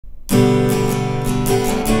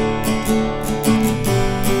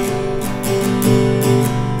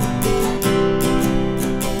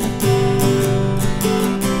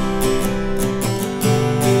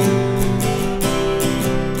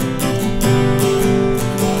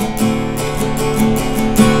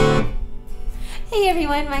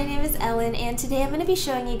my name is Ellen, and today I'm going to be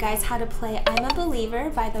showing you guys how to play I'm a Believer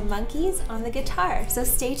by the Monkees on the guitar. So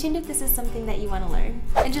stay tuned if this is something that you want to learn.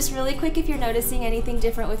 And just really quick, if you're noticing anything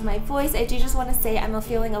different with my voice, I do just want to say I'm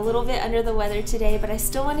feeling a little bit under the weather today, but I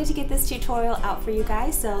still wanted to get this tutorial out for you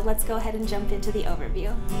guys, so let's go ahead and jump into the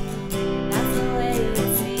overview. That's the way it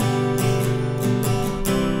seems.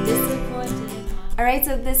 Alright,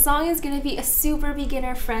 so this song is going to be a super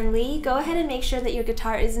beginner friendly. Go ahead and make sure that your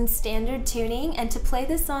guitar is in standard tuning, and to play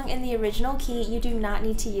this song in the original key, you do not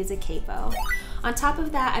need to use a capo. On top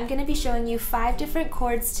of that, I'm going to be showing you 5 different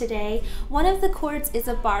chords today. One of the chords is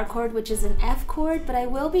a bar chord, which is an F chord, but I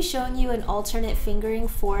will be showing you an alternate fingering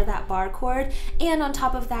for that bar chord, and on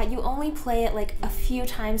top of that, you only play it like a few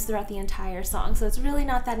times throughout the entire song, so it's really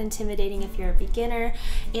not that intimidating if you're a beginner.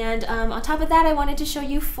 And on top of that, I wanted to show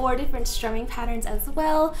you 4 different strumming patterns as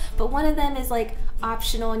well, but one of them is like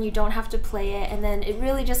optional and you don't have to play it, and then it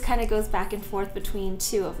really just kind of goes back and forth between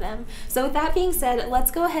 2 of them. So with that being said, let's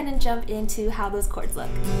go ahead and jump into how those chords look.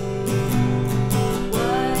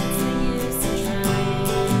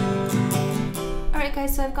 Alright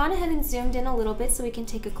guys, so I've gone ahead and zoomed in a little bit so we can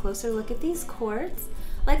take a closer look at these chords.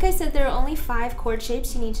 Like I said, there are only 5 chord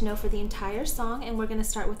shapes you need to know for the entire song, and we're going to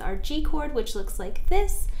start with our G chord, which looks like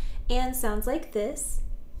this and sounds like this.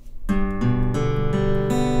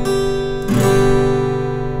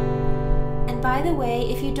 By the way,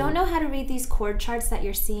 if you don't know how to read these chord charts that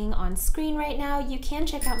you're seeing on screen right now, you can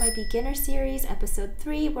check out my beginner series, episode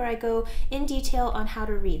 3, where I go in detail on how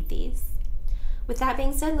to read these. With that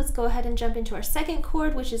being said, let's go ahead and jump into our second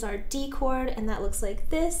chord, which is our D chord, and that looks like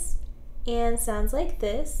this and sounds like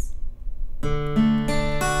this.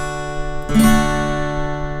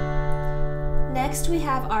 Next we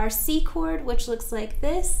have our C chord, which looks like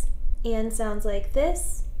this and sounds like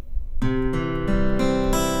this.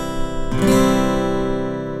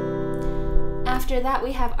 After that,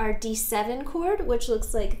 we have our D7 chord, which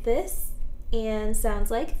looks like this and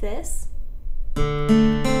sounds like this.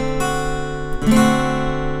 And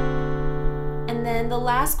then the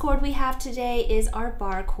last chord we have today is our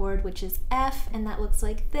bar chord, which is F, and that looks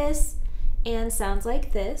like this and sounds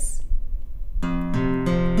like this.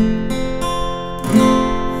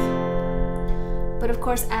 But of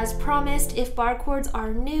course, as promised, if bar chords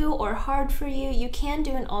are new or hard for you, you can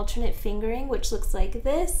do an alternate fingering, which looks like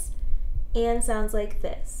this and sounds like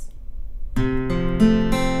this.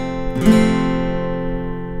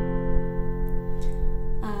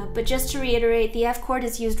 But just to reiterate, the F chord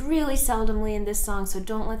is used really seldomly in this song, so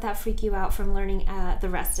don't let that freak you out from learning the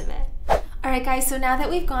rest of it. Alright guys, so now that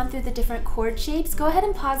we've gone through the different chord shapes, go ahead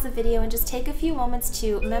and pause the video and just take a few moments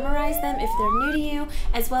to memorize them if they're new to you,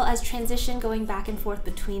 as well as transition going back and forth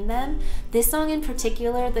between them. This song in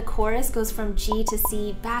particular, the chorus goes from G to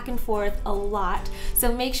C back and forth a lot,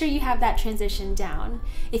 so make sure you have that transition down.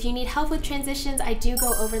 If you need help with transitions, I do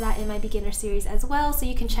go over that in my beginner series as well, so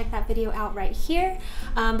you can check that video out right here.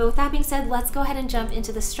 But with that being said, let's go ahead and jump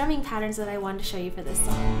into the strumming patterns that I wanted to show you for this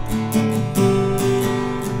song.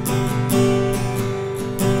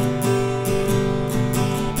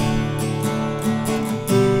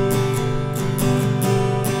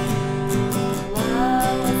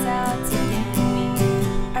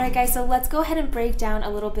 Guys, so let's go ahead and break down a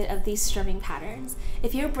little bit of these strumming patterns.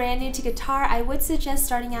 If you're brand new to guitar, I would suggest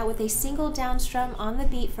starting out with a single down strum on the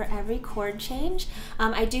beat for every chord change.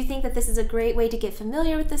 I do think that this is a great way to get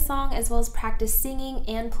familiar with the song, as well as practice singing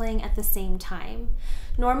and playing at the same time.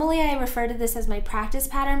 Normally I refer to this as my practice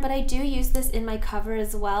pattern, but I do use this in my cover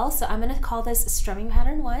as well, so I'm going to call this strumming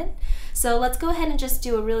pattern 1. So let's go ahead and just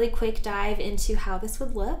do a really quick dive into how this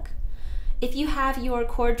would look. If you have your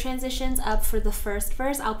chord transitions up for the first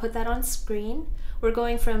verse, I'll put that on screen. We're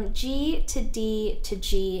going from G to D to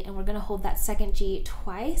G, and we're going to hold that second G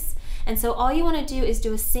twice. And so all you want to do is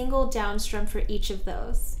do a single down strum for each of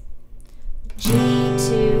those. G, 2,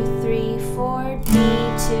 3, 4, D,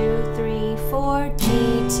 2, 3, 4, G,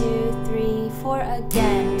 2, 3, 4,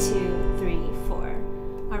 again, 2, 3, 4.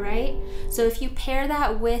 Alright? So if you pair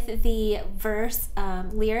that with the verse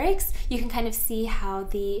lyrics, you can kind of see how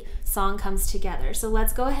the song comes together. So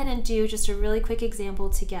let's go ahead and do just a really quick example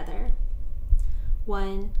together.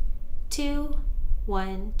 1, 2,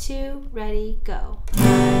 1, 2, ready, go. I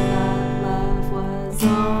thought love was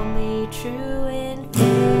only true in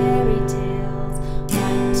fairy tales.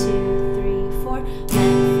 1, 2, 3, 4,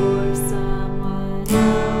 meant for someone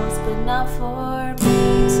else, but not for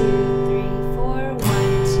me. 2, 3, 4, 1,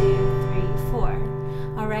 2, 3,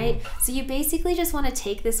 4. Alright? right? So you basically just want to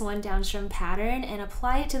take this one down strum pattern and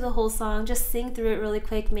apply it to the whole song. Just sing through it really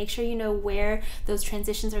quick. Make sure you know where those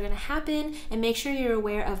transitions are going to happen, and make sure you're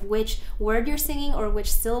aware of which word you're singing or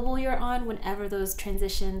which syllable you're on whenever those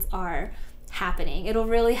transitions are happening. It'll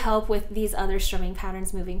really help with these other strumming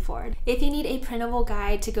patterns moving forward. If you need a printable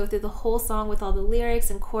guide to go through the whole song with all the lyrics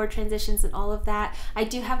and chord transitions and all of that, I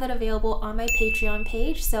do have that available on my Patreon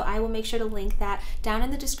page, so I will make sure to link that down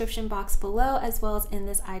in the description box below, as well as in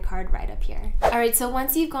this iCard right up here. All right, so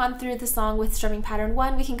once you've gone through the song with strumming pattern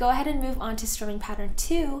 1, we can go ahead and move on to strumming pattern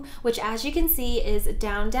 2, which, as you can see, is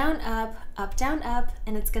down, down, up, down, up,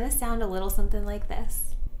 and it's gonna sound a little something like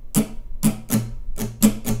this.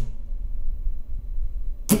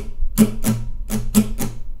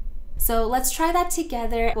 So let's try that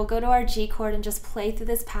together. We'll go to our G chord and just play through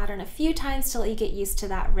this pattern a few times till you get used to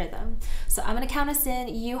that rhythm. So I'm gonna count us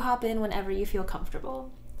in, you hop in whenever you feel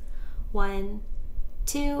comfortable. 1,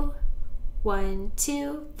 2, 1,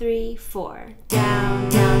 2, 3, 4. Down,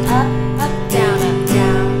 down, up, down, up,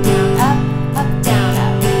 down, down, up, down, up.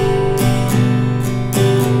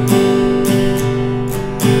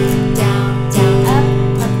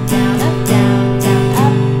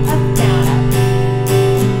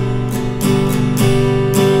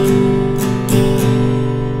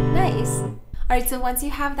 Alright, so once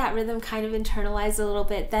you have that rhythm kind of internalized a little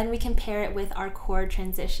bit, then we can pair it with our chord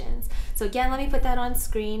transitions. So again, let me put that on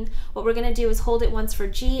screen. What we're going to do is hold it once for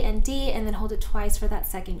G and D, and then hold it twice for that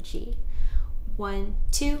second G. 1,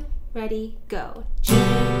 2, ready, go. G,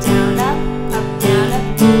 down, up, down,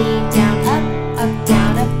 up, D, down, up,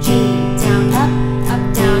 down, up, G, down,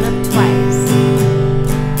 up, down, up, twice.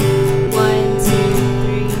 1, 2,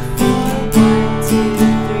 3, 4, 1, 2,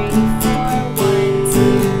 3, 4, 1,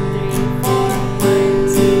 2, 3, 4.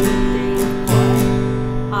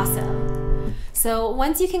 Awesome. So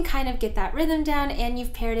once you can kind of get that rhythm down and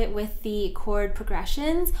you've paired it with the chord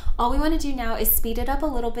progressions, all we want to do now is speed it up a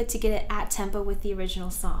little bit to get it at tempo with the original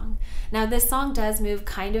song. Now this song does move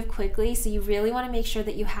kind of quickly, so you really want to make sure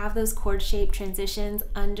that you have those chord shape transitions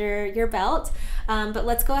under your belt. But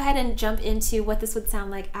let's go ahead and jump into what this would sound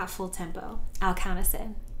like at full tempo. I'll count us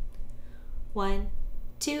in. 1,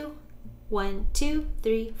 2, 1, 2,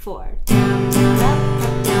 3, 4. Down, down, up,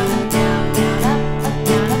 down, up, down, down, up,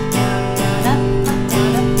 down, up, down, down, up,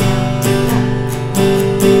 down, up, down, up, down, up. E,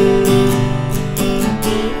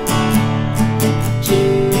 G.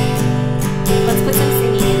 Let's put some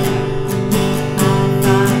singing in there. I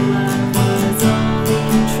thought love was only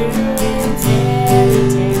true in fairy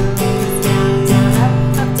tales. Down,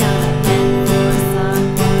 down, up, down, up, meant for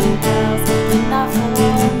someone else, but not for me.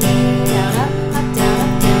 Down, up,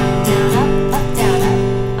 down, up, down,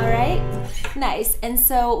 up. All right, nice. And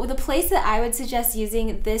so the place that I would suggest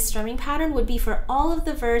using this strumming pattern would be for all of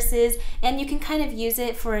the verses, and you can kind of use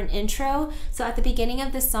it for an intro. So at the beginning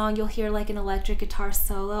of the song, you'll hear like an electric guitar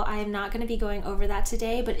solo. I am not going to be going over that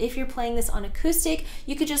today, but if you're playing this on acoustic,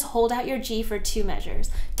 you could just hold out your G for 2 measures.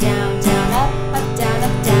 Down, down, up, down,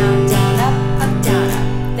 up, down, down, up, down,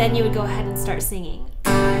 up. Then you would go ahead and start singing.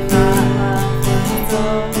 I thought love was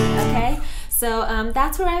only, okay? So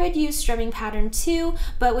that's where I would use strumming pattern 2,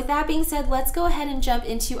 but with that being said, let's go ahead and jump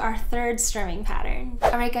into our third strumming pattern.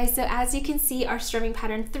 All right guys, so as you can see, our strumming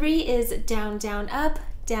pattern 3 is down, down, up,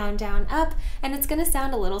 and it's gonna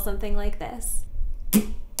sound a little something like this.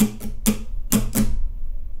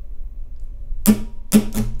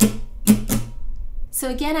 So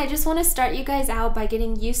again, I just want to start you guys out by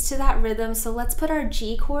getting used to that rhythm. So let's put our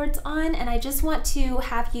G chords on, and I just want to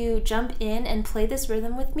have you jump in and play this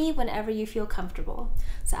rhythm with me whenever you feel comfortable.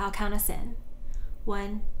 So I'll count us in.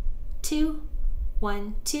 1, 2,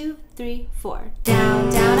 1, 2, 3, 4. Down,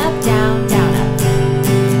 down, up, down, down, up. Down,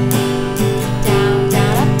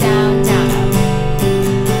 down, up, down, down, up.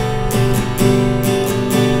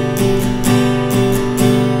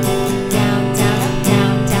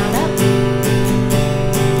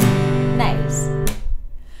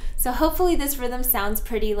 So hopefully this rhythm sounds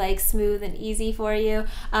pretty like smooth and easy for you.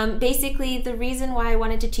 Basically, the reason why I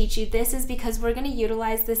wanted to teach you this is because we're going to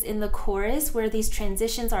utilize this in the chorus where these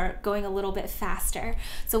transitions are going a little bit faster.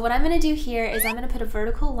 So what I'm going to do here is I'm going to put a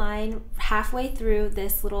vertical line halfway through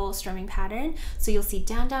this little strumming pattern. So you'll see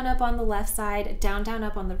down, down, up on the left side, down, down,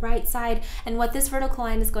 up on the right side. And what this vertical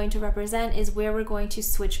line is going to represent is where we're going to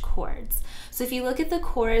switch chords. So if you look at the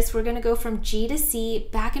chorus, we're going to go from G to C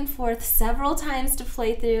back and forth several times to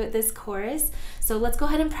play through this chorus. So let's go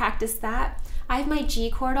ahead and practice that. I have my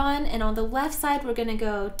G chord on, and on the left side we're going to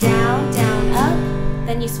go down, down, up.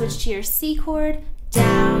 Then you switch to your C chord,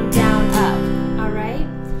 down, down, up. All right?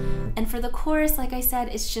 And for the chorus, like I said,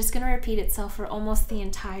 it's just going to repeat itself for almost the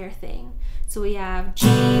entire thing. So we have G,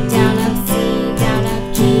 down, up, C, down,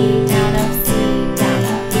 up, G, down, up, C, down,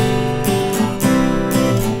 up.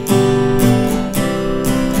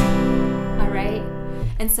 All right.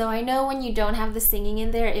 And so I know when you don't have the singing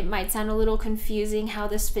in there, it might sound a little confusing how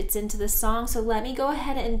this fits into the song. So let me go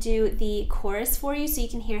ahead and do the chorus for you so you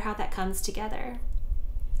can hear how that comes together.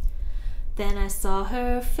 Then I saw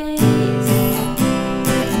her face.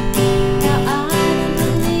 Now I'm a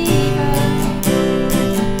believer,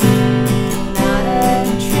 not a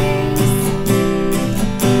trace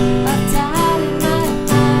of doubt in my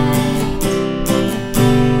mind.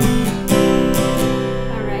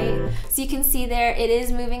 All right, so you can see there it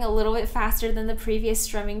is moving a little bit faster than the previous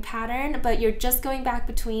strumming pattern, but you're just going back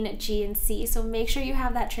between G and C, so make sure you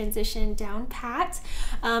have that transition down pat.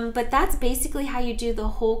 But that's basically how you do the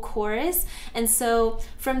whole chorus. And so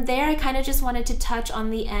from there, I kind of just wanted to touch on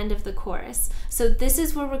the end of the chorus. So this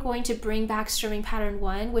is where we're going to bring back strumming pattern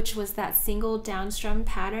 1, which was that single down strum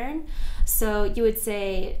pattern. So you would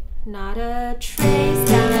say, not a trace,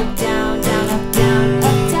 down, up, down, down, up, down,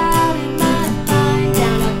 up, down in my mind,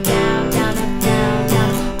 down, up, down, down, up, down,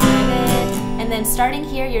 down, I'm in. And then starting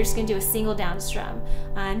here, you're just gonna do a single down strum.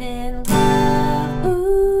 I'm in love,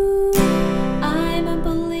 ooh, I'm a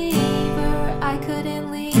believer, I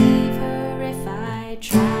couldn't leave her if I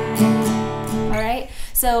tried. All right,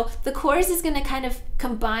 so the chorus is going to kind of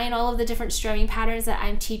combine all of the different strumming patterns that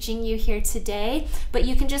I'm teaching you here today, but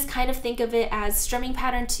you can just kind of think of it as strumming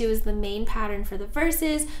pattern 2 is the main pattern for the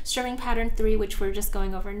verses, strumming pattern 3, which we're just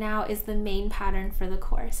going over now, is the main pattern for the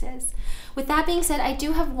choruses. With that being said, I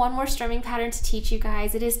do have one more strumming pattern to teach you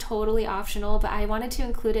guys. It is totally optional, but I wanted to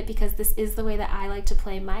include it because this is the way that I like to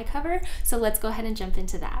play my cover, so let's go ahead and jump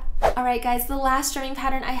into that. All right guys, the last strumming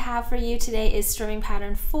pattern I have for you today is strumming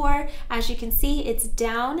pattern 4. As you can see, it's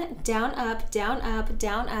down, down, up, down, up,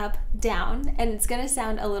 down, up, down, and it's gonna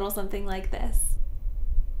sound a little something like this.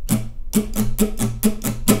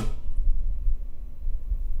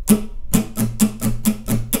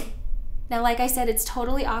 Now, like I said, it's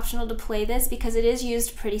totally optional to play this because it is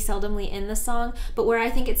used pretty seldomly in the song, but where I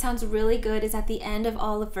think it sounds really good is at the end of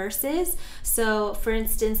all the verses. So for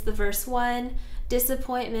instance, the verse 1,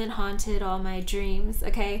 disappointment haunted all my dreams,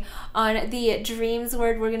 okay? On the dreams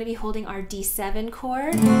word, we're gonna be holding our D7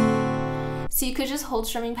 chord. So you could just hold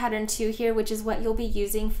strumming pattern 2 here, which is what you'll be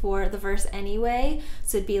using for the verse anyway.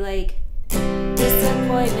 So it'd be like,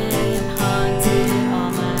 disappointment haunted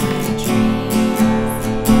all my dreams.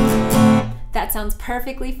 That sounds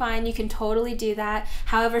perfectly fine. You can totally do that.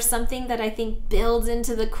 However, something that I think builds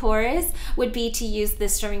into the chorus would be to use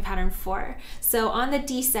this strumming pattern 4. So on the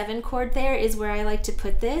D7 chord there is where I like to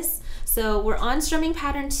put this. So we're on strumming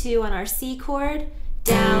pattern 2 on our C chord,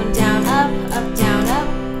 down, down, up, down, up.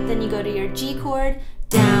 Then you go to your G chord,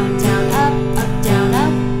 down, down, up, down,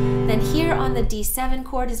 up. Then here on the D7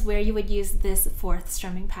 chord is where you would use this 4th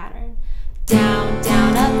strumming pattern. Down,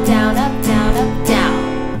 down, up, down, up, down, up,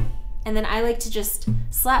 down. And then I like to just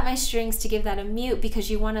slap my strings to give that a mute because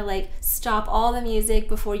you want to like stop all the music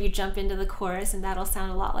before you jump into the chorus, and that'll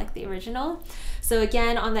sound a lot like the original. So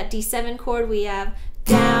again, on that D7 chord, we have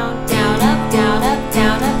down, down, up, down, up,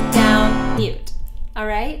 down, up, down, mute. All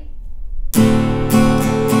right?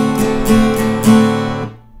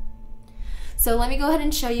 So let me go ahead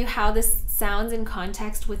and show you how this sounds in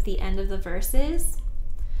context with the end of the verses.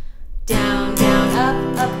 Down, down,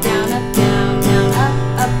 up, down, up, down, down,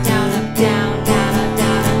 up, down, up, down, down, up,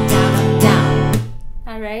 down, up, down, up, down.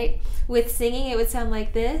 All right. With singing, it would sound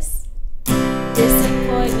like this.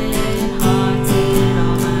 Disappointment haunted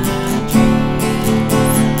all my dreams.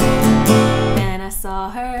 Then I saw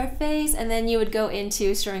her face, and then you would go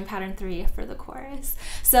into strumming pattern 3 for the chorus.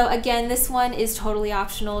 So again, this one is totally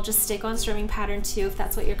optional. Just stick on strumming pattern 2 if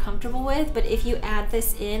that's what you're comfortable with. But if you add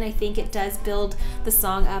this in, I think it does build the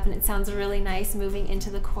song up and it sounds really nice moving into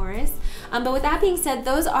the chorus. But with that being said,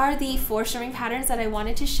 those are the 4 strumming patterns that I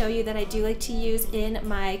wanted to show you that I do like to use in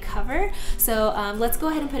my cover. So let's go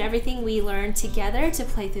ahead and put everything we learned together to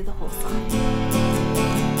play through the whole song.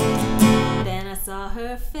 Then I saw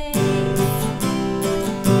her face.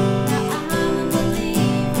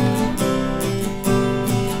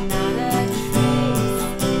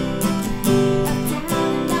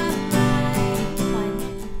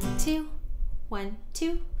 One,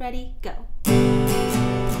 two, ready, go. I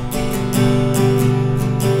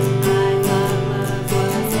thought love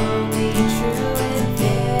was only true in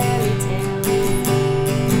fairy tales.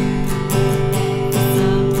 And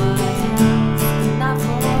someone else, not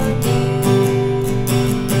for you.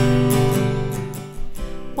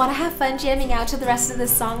 Want to have fun fun jamming out to the rest of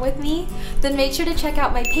this song with me? Then make sure to check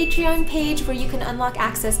out my Patreon page where you can unlock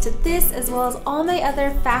access to this as well as all my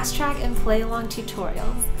other fast track and play along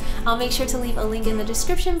tutorials. I'll make sure to leave a link in the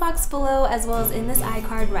description box below as well as in this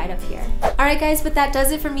iCard right up here. Alright guys, but that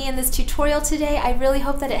does it for me in this tutorial today. I really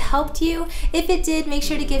hope that it helped you. If it did, make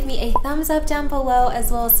sure to give me a thumbs up down below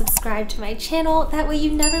as well as subscribe to my channel. That way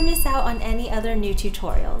you never miss out on any other new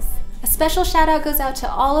tutorials. A special shout out goes out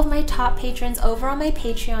to all of my top patrons over on my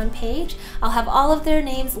Patreon page. I'll have all of their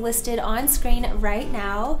names listed on screen right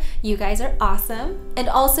now. You guys are awesome. And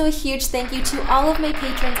also a huge thank you to all of my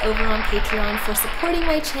patrons over on Patreon for supporting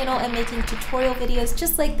my channel and making tutorial videos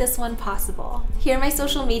just like this one possible. Here are my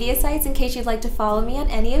social media sites in case you'd like to follow me on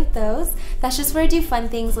any of those. That's just where I do fun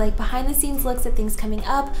things like behind the scenes looks at things coming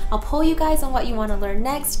up. I'll poll you guys on what you want to learn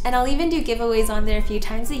next, and I'll even do giveaways on there a few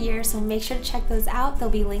times a year, so make sure to check those out. They'll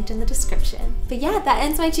be linked in the description. But yeah, that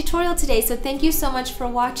ends my tutorial today, so thank you so much for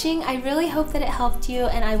watching. I really hope that it helped you,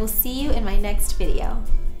 and I will see you in my next video.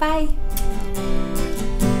 Bye!